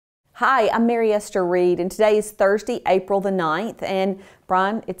Hi, I'm Mary Esther Reed, and today is Thursday, April the 9th. And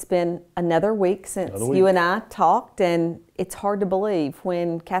Brian, it's been another week since you and I talked, and it's hard to believe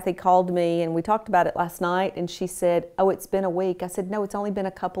when Kathy called me and we talked about it last night, and she said, "Oh, it's been a week." I said, "No, it's only been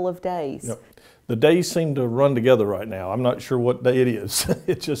a couple of days." Yep. The days seem to run together right now. I'm not sure what day it is.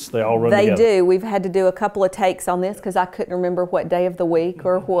 It's just they all run together. They do. We've had to do a couple of takes on this because I couldn't remember what day of the week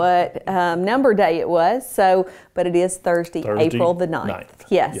or what number day it was. But it is Thursday, April the 9th.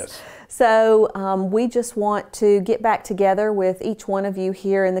 Yes. So we just want to get back together with each one of you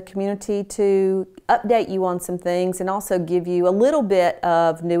here in the community to update you on some things and also give you a little bit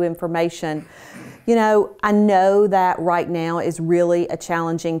of new information. You know, I know that right now is really a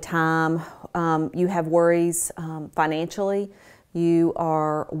challenging time. You have worries financially. You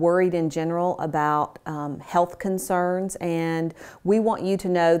are worried in general about health concerns, and we want you to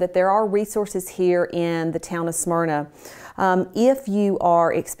know that there are resources here in the town of Smyrna. If you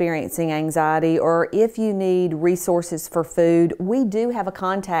are experiencing anxiety or if you need resources for food, we do have a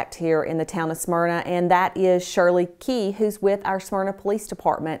contact here in the town of Smyrna, and that is Shirley Key, who's with our Smyrna Police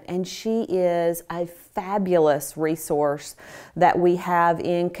Department, and she is a fabulous resource that we have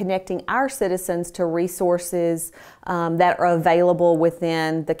in connecting our citizens to resources that are available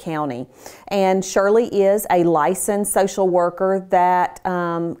within the county. And Shirley is a licensed social worker that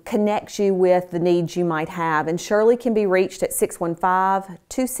connects you with the needs you might have. And Shirley can be reached at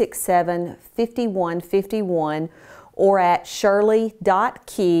 615-267-5151 or at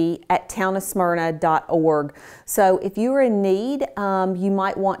shirley.key@townofsmyrna.org. So if you are in need, you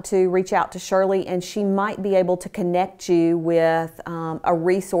might want to reach out to Shirley, and she might be able to connect you with a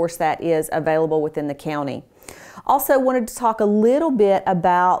resource that is available within the county. Also wanted to talk a little bit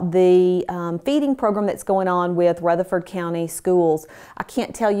about the feeding program that's going on with Rutherford County Schools. I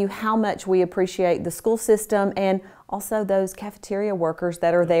can't tell you how much we appreciate the school system and also those cafeteria workers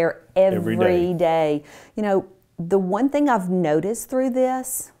that are there every day. You know, the one thing I've noticed through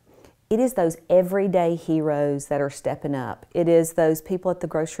this, it is those everyday heroes that are stepping up. It is those people at the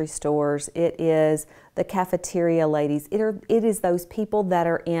grocery stores. It is the cafeteria ladies. It is those people that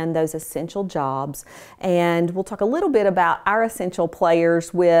are in those essential jobs. And we'll talk a little bit about our essential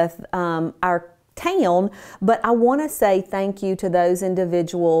players with our town, but I want to say thank you to those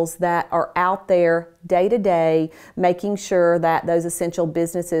individuals that are out there day to day making sure that those essential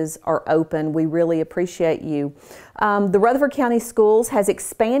businesses are open. We really appreciate you. The Rutherford County Schools has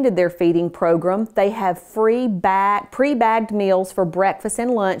expanded their feeding program. They have free pre-bagged meals for breakfast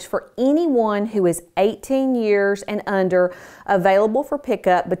and lunch for anyone who is 18 years and under, available for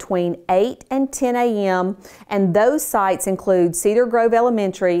pickup between 8 and 10 a.m. And those sites include Cedar Grove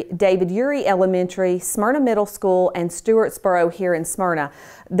Elementary, David Urey Elementary, Smyrna Middle School, and Stewartsboro here in Smyrna.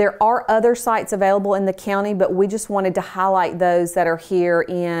 There are other sites available in the county, but we just wanted to highlight those that are here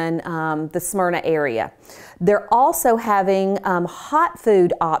in the Smyrna area. They're also having hot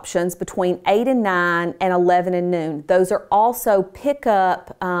food options between 8 and 9 and 11 and noon. Those are also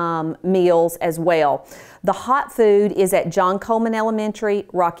pickup meals as well. The hot food is at John Coleman Elementary,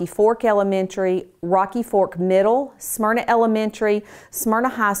 Rocky Fork Elementary, Rocky Fork Middle, Smyrna Elementary, Smyrna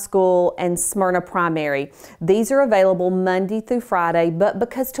High School, and Smyrna Primary. These are available Monday through Friday, but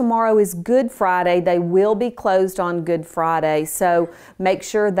because tomorrow is Good Friday, they will be closed on Good Friday. So make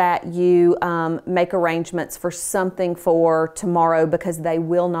sure that you make arrangements for something for tomorrow because they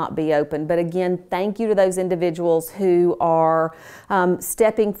will not be open. But again, thank you to those individuals who are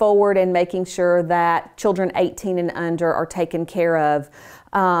stepping forward and making sure that children 18 and under are taken care of.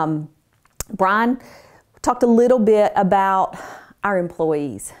 Brian talked a little bit about our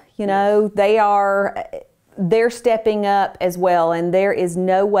employees. You know, they're stepping up as well, and there is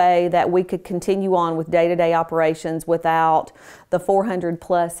no way that we could continue on with day-to-day operations without the 400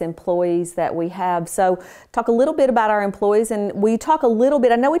 plus employees that we have. So talk a little bit about our employees, and we talk a little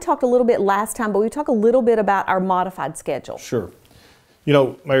bit, I know we talked a little bit last time, but we talk a little bit about our modified schedule. Sure. You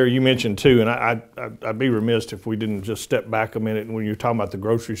know, Mayor, you mentioned too, and I'd be remiss if we didn't just step back a minute when you're talking about the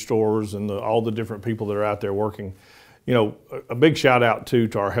grocery stores and all the different people that are out there working. You know, a big shout out to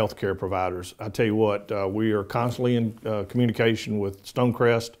our healthcare providers. I tell you what, we are constantly in communication with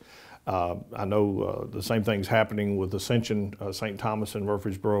Stonecrest. I know the same thing's happening with Ascension, St. Thomas and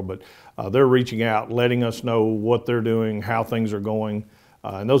Murfreesboro, but they're reaching out, letting us know what they're doing, how things are going,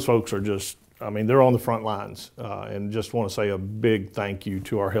 and those folks are just, I mean, they're on the front lines, and just want to say a big thank you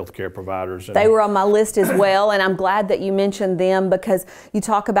to our healthcare providers. They were on my list as well, and I'm glad that you mentioned them because you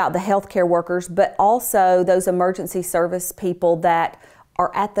talk about the healthcare workers, but also those emergency service people that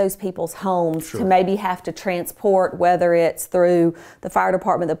are at those people's homes to maybe have to transport, whether it's through the fire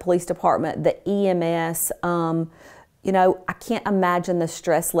department, the police department, the EMS. you know, I can't imagine the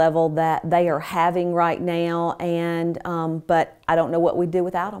stress level that they are having right now, and but I don't know what we'd do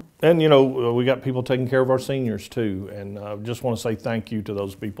without them. And you know, we got people taking care of our seniors too, and I just want to say thank you to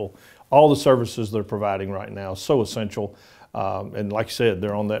those people. All the services they're providing right now, so essential. And like I said,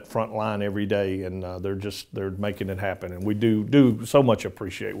 they're on that front line every day, and they're making it happen. And we do so much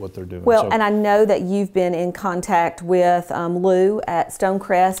appreciate what they're doing. Well, and I know that you've been in contact with Lou at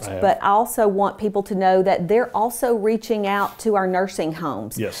Stonecrest, but I also want people to know that they're also reaching out to our nursing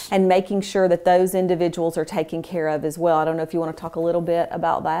homes, yes, and making sure that those individuals are taken care of as well. I don't know if you want to talk a little bit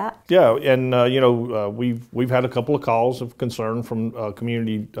about that. Yeah, and you know, we've had a couple of calls of concern from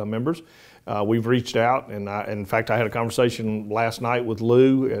community members. We've reached out, and in fact, I had a conversation last night with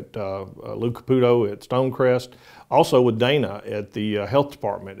Lou Lou Caputo at Stonecrest, also with Dana at the health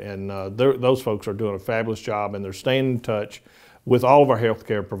department, and those folks are doing a fabulous job, and they're staying in touch with all of our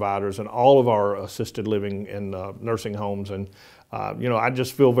healthcare providers and all of our assisted living and nursing homes, and you know, I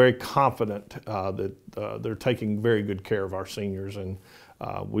just feel very confident that they're taking very good care of our seniors, and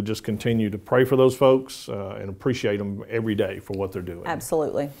we just continue to pray for those folks and appreciate them every day for what they're doing.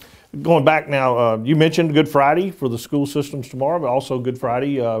 Absolutely. Going back now, you mentioned Good Friday for the school systems tomorrow, but also Good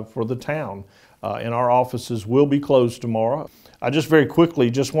Friday for the town. And our offices will be closed tomorrow. I just very quickly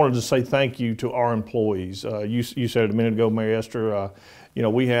just wanted to say thank you to our employees. You said it a minute ago, Mary Esther, you know,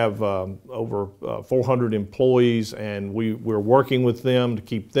 we have over 400 employees, and we're working with them to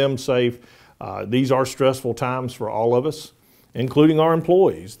keep them safe. These are stressful times for all of us, including our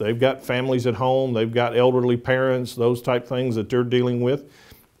employees. They've got families at home, they've got elderly parents, those type things that they're dealing with.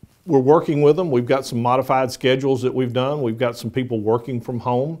 We're working with them. We've got some modified schedules that we've done. We've got some people working from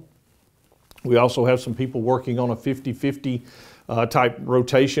home. We also have some people working on a 50-50 type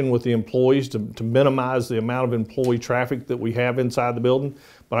rotation with the employees to minimize the amount of employee traffic that we have inside the building.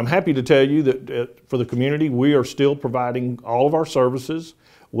 But I'm happy to tell you that for the community, we are still providing all of our services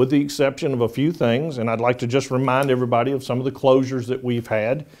with the exception of a few things. And I'd like to just remind everybody of some of the closures that we've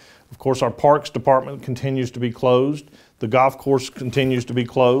had. Of course, our parks department continues to be closed. The golf course continues to be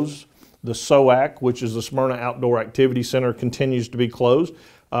closed. The SOAC, which is the Smyrna Outdoor Activity Center, continues to be closed.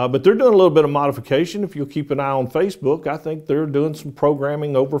 But they're doing a little bit of modification. If you'll keep an eye on Facebook, I think they're doing some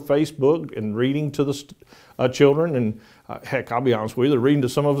programming over Facebook and reading to the children. And heck, I'll be honest with you, they're reading to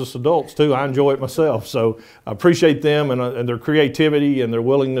some of us adults too. I enjoy it myself. So I appreciate them and their creativity and their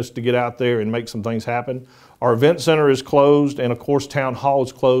willingness to get out there and make some things happen. Our event center is closed, and of course Town Hall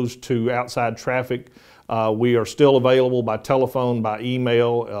is closed to outside traffic. We are still available by telephone, by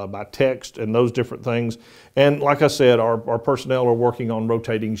email, by text, and those different things. And like I said, our personnel are working on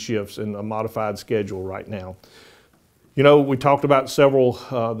rotating shifts in a modified schedule right now. You know, we talked about several,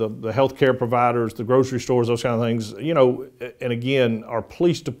 the healthcare providers, the grocery stores, those kind of things. You know, and again, our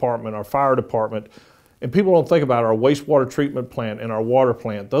police department, our fire department, and people don't think about our wastewater treatment plant and our water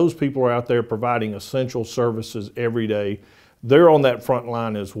plant. Those people are out there providing essential services every day. They're on that front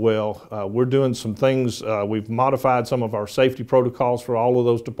line as well. We're doing some things. We've modified some of our safety protocols for all of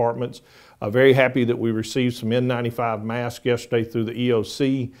those departments. Very happy that we received some N95 masks yesterday through the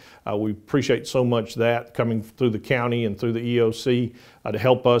EOC. We appreciate so much that coming through the county and through the EOC to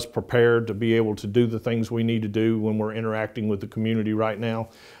help us prepare to be able to do the things we need to do when we're interacting with the community right now.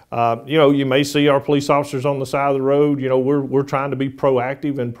 You know, you may see our police officers on the side of the road. You know, we're trying to be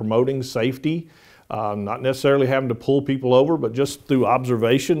proactive in promoting safety. Not necessarily having to pull people over, but just through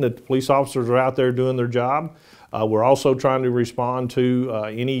observation that the police officers are out there doing their job. We're also trying to respond to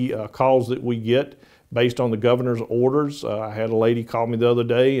any calls that we get based on the governor's orders. I had a lady call me the other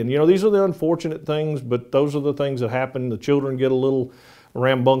day, and you know, these are the unfortunate things, but those are the things that happen. The children get a little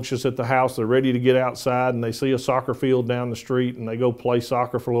rambunctious at the house. They're ready to get outside, and they see a soccer field down the street, and they go play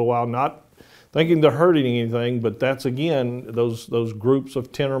soccer for a little while, not thinking they're hurting anything, but that's again those groups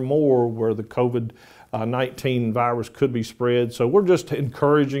of 10 or more where the COVID-19 virus could be spread. So we're just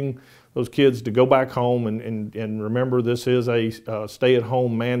encouraging those kids to go back home and remember this is a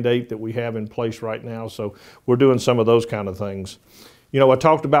stay-at-home mandate that we have in place right now. So we're doing some of those kind of things. You know, I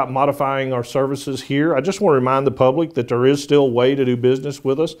talked about modifying our services here. I just want to remind the public that there is still a way to do business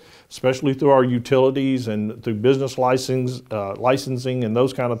with us, especially through our utilities and through business licensing and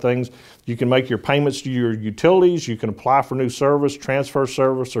those kind of things. You can make your payments to your utilities. You can apply for new service, transfer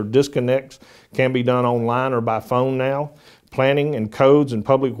service, or disconnects can be done online or by phone now. Planning and Codes and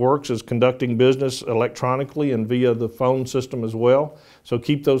Public Works is conducting business electronically and via the phone system as well. So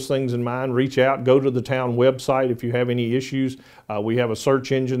keep those things in mind. Reach out, go to the town website if you have any issues. We have a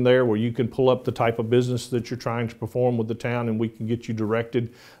search engine there where you can pull up the type of business that you're trying to perform with the town, and we can get you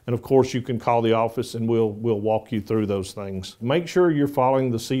directed. And of course, you can call the office and we'll walk you through those things. Make sure you're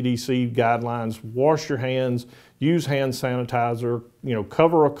following the CDC guidelines. Wash your hands, use hand sanitizer,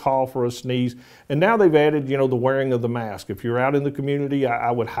 cover a cough or a sneeze. And now they've added, the wearing of the mask. If you're out in the community,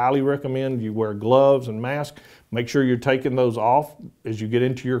 I would highly recommend you wear gloves and mask. Make sure you're taking those off as you get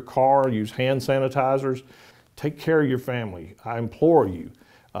into your car. Use hand sanitizers. Take care of your family. I implore you.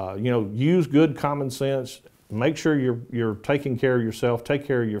 Use good common sense. Make sure you're taking care of yourself. Take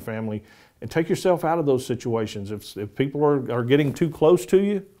care of your family, and take yourself out of those situations. If people are getting too close to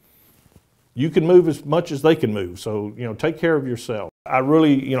you, you can move as much as they can move. So, take care of yourself. I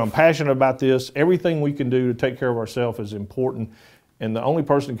really, I'm passionate about this. Everything we can do to take care of ourselves is important, and the only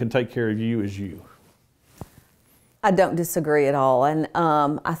person who can take care of you is you. I don't disagree at all, and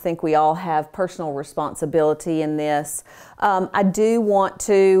I think we all have personal responsibility in this. I do want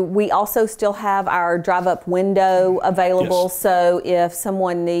to, we also still have our drive-up window available, yes. So if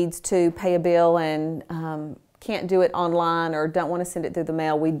someone needs to pay a bill and can't do it online or don't want to send it through the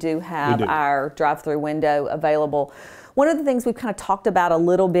mail, we do have our drive-through window available. One of the things we've kind of talked about a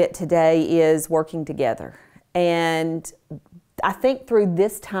little bit today is working together. And I think through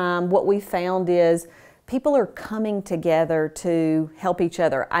this time, what we found is people are coming together to help each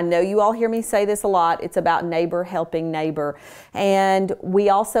other. I know you all hear me say this a lot. It's about neighbor helping neighbor. And we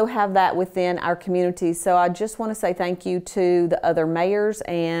also have that within our community. So I just want to say thank you to the other mayors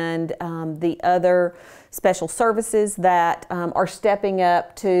and the other special services that are stepping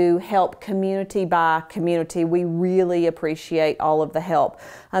up to help community by community. We really appreciate all of the help.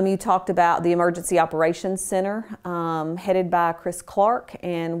 You talked about the Emergency Operations Center headed by Chris Clark,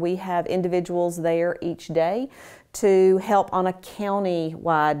 and we have individuals there each day to help on a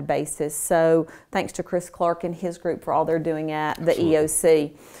county-wide basis. So thanks to Chris Clark and his group for all they're doing at the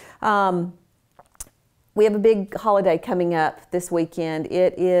EOC. We have a big holiday coming up this weekend.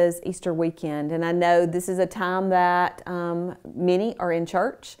 It is Easter weekend, and I know this is a time that many are in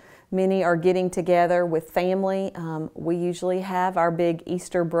church. Many are getting together with family. We usually have our big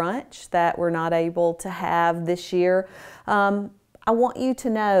Easter brunch that we're not able to have this year. I want you to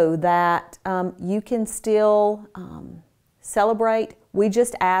know that you can still celebrate. We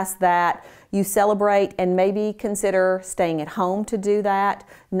just ask that you celebrate and maybe consider staying at home to do that,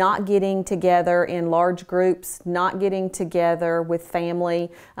 not getting together in large groups, not getting together with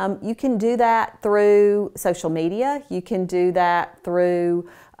family. You can do that through social media. You can do that through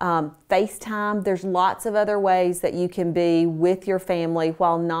FaceTime. There's lots of other ways that you can be with your family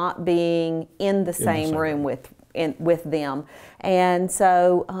while not being in the same room with them. And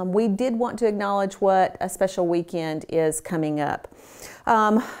so we did want to acknowledge what a special weekend is coming up.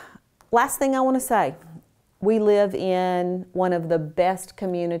 Last thing I want to say, we live in one of the best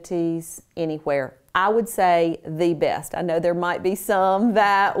communities anywhere. I would say the best. I know there might be some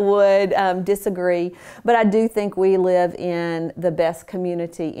that would disagree, but I do think we live in the best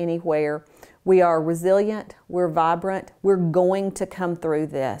community anywhere. We are resilient, we're vibrant, we're going to come through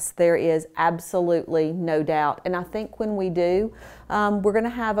this. There is absolutely no doubt. And I think when we do, we're going to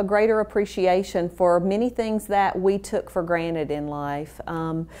have a greater appreciation for many things that we took for granted in life.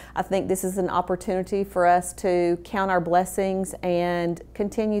 I think this is an opportunity for us to count our blessings and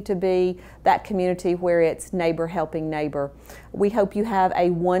continue to be that community where it's neighbor helping neighbor. We hope you have a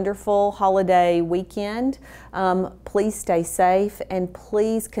wonderful holiday weekend. Please stay safe and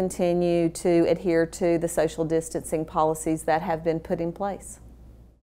please continue to adhere to the social distancing policies that have been put in place.